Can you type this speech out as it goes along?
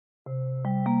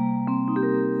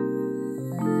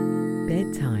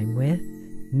Bedtime with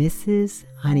Mrs.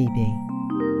 Honeybee.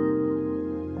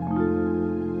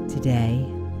 Today,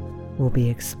 we'll be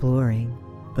exploring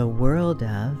the world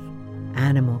of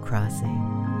Animal Crossing.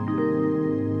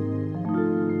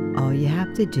 All you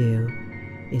have to do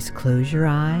is close your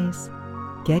eyes,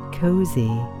 get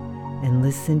cozy, and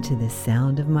listen to the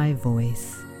sound of my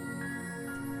voice.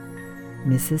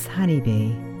 Mrs.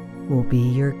 Honeybee will be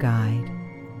your guide.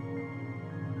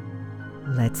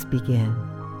 Let's begin.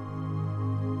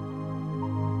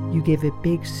 You give a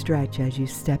big stretch as you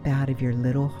step out of your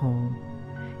little home.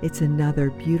 It's another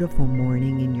beautiful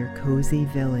morning in your cozy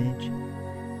village.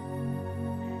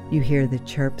 You hear the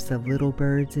chirps of little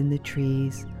birds in the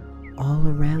trees all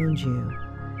around you,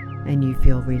 and you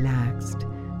feel relaxed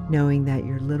knowing that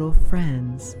your little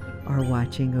friends are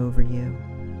watching over you.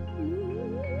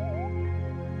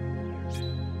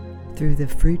 Through the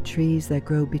fruit trees that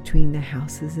grow between the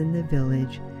houses in the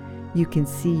village, you can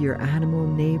see your animal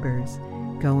neighbors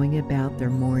going about their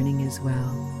morning as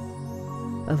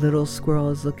well. A little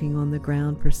squirrel is looking on the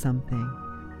ground for something,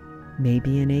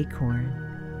 maybe an acorn.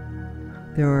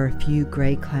 There are a few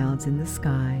gray clouds in the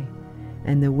sky,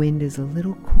 and the wind is a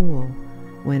little cool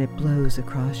when it blows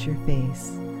across your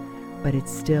face, but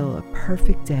it's still a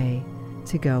perfect day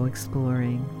to go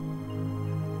exploring.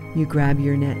 You grab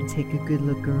your net and take a good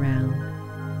look around.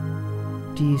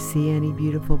 Do you see any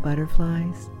beautiful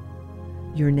butterflies?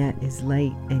 Your net is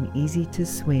light and easy to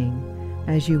swing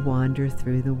as you wander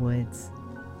through the woods.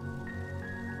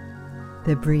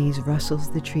 The breeze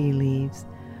rustles the tree leaves,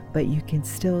 but you can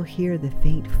still hear the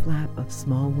faint flap of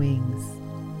small wings.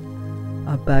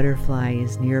 A butterfly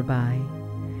is nearby.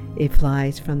 It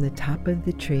flies from the top of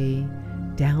the tree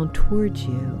down towards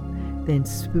you, then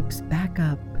swoops back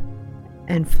up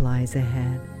and flies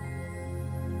ahead.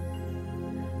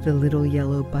 The little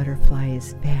yellow butterfly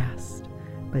is fast,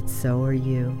 but so are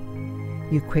you.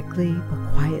 You quickly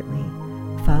but quietly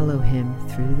follow him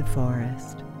through the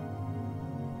forest.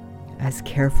 As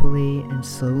carefully and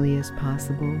slowly as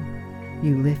possible,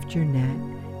 you lift your net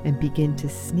and begin to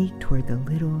sneak toward the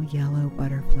little yellow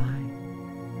butterfly.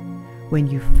 When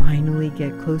you finally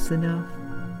get close enough,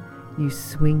 you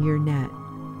swing your net.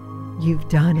 You've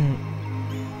done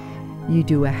it. You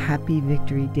do a happy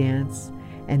victory dance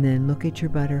and then look at your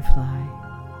butterfly.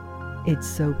 It's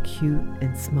so cute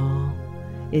and small.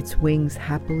 Its wings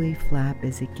happily flap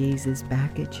as it gazes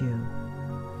back at you.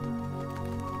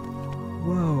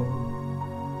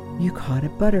 Whoa, you caught a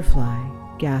butterfly,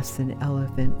 gasps an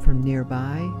elephant from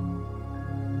nearby.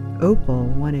 Opal,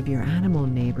 one of your animal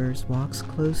neighbors, walks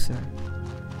closer.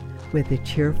 With a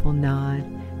cheerful nod,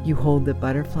 you hold the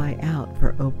butterfly out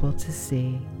for Opal to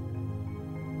see.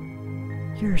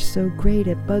 You're so great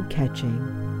at bug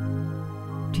catching.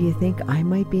 Do you think I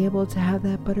might be able to have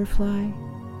that butterfly?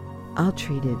 I'll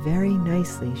treat it very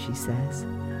nicely, she says.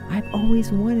 I've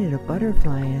always wanted a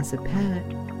butterfly as a pet.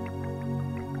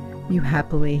 You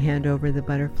happily hand over the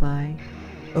butterfly.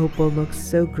 Opal looks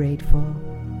so grateful.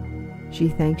 She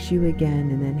thanks you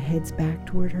again and then heads back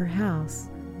toward her house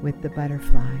with the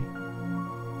butterfly.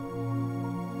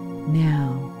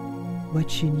 Now, what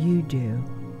should you do?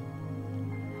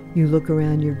 You look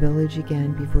around your village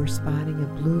again before spotting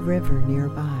a blue river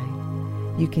nearby.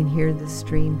 You can hear the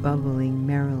stream bubbling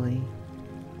merrily.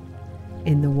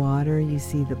 In the water, you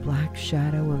see the black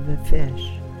shadow of a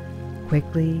fish.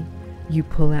 Quickly, you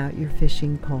pull out your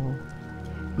fishing pole.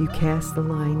 You cast the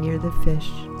line near the fish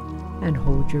and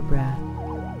hold your breath.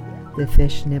 The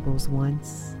fish nibbles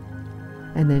once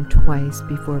and then twice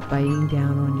before biting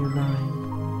down on your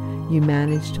line. You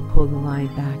manage to pull the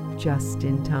line back just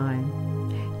in time.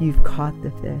 You've caught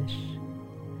the fish.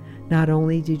 Not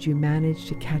only did you manage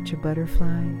to catch a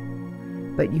butterfly,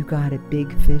 but you got a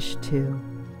big fish too.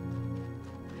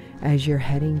 As you're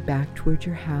heading back toward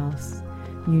your house,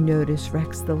 you notice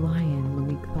Rex the lion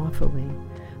moving thoughtfully,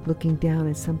 looking down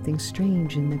at something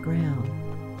strange in the ground.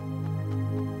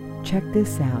 Check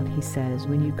this out, he says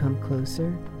when you come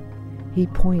closer. He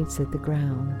points at the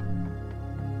ground.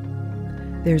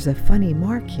 There's a funny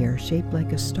mark here shaped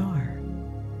like a star.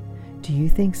 Do you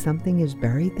think something is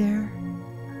buried there?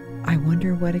 I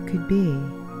wonder what it could be.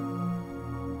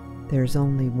 There's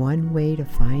only one way to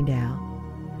find out.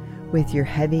 With your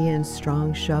heavy and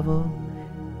strong shovel,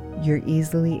 you're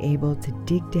easily able to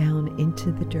dig down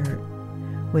into the dirt.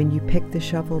 When you pick the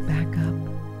shovel back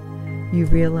up, you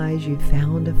realize you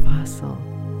found a fossil.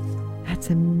 That's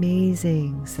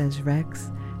amazing, says Rex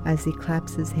as he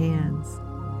claps his hands.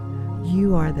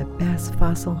 You are the best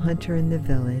fossil hunter in the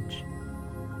village.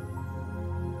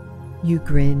 You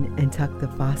grin and tuck the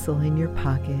fossil in your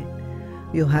pocket.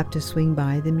 You'll have to swing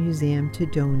by the museum to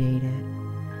donate it.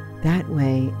 That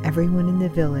way, everyone in the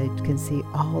village can see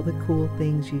all the cool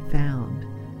things you found.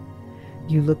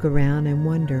 You look around and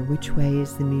wonder which way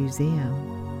is the museum.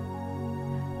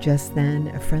 Just then,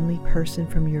 a friendly person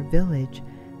from your village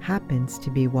happens to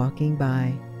be walking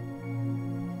by.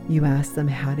 You ask them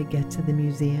how to get to the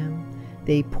museum.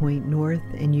 They point north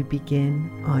and you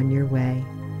begin on your way.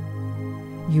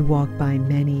 You walk by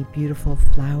many beautiful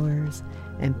flowers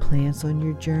and plants on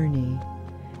your journey,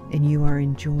 and you are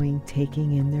enjoying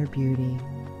taking in their beauty.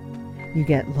 You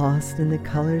get lost in the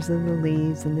colors of the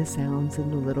leaves and the sounds of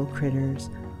the little critters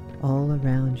all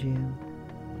around you.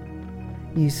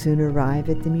 You soon arrive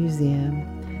at the museum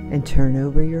and turn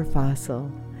over your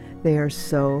fossil. They are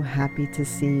so happy to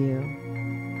see you.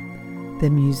 The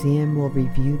museum will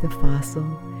review the fossil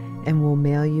and will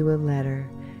mail you a letter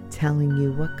telling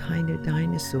you what kind of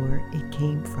dinosaur it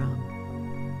came from.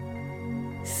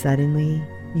 Suddenly,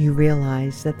 you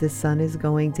realize that the sun is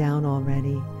going down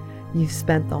already. You've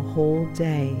spent the whole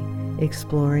day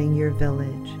exploring your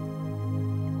village.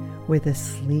 With a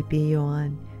sleepy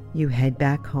yawn, you head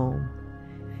back home.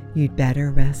 You'd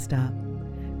better rest up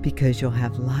because you'll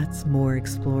have lots more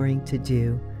exploring to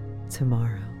do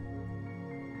tomorrow.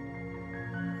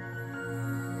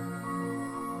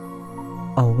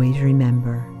 Always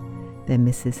remember that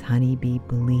Mrs. Honeybee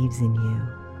believes in you.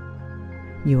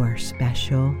 You are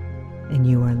special and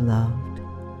you are loved.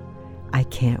 I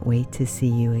can't wait to see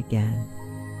you again.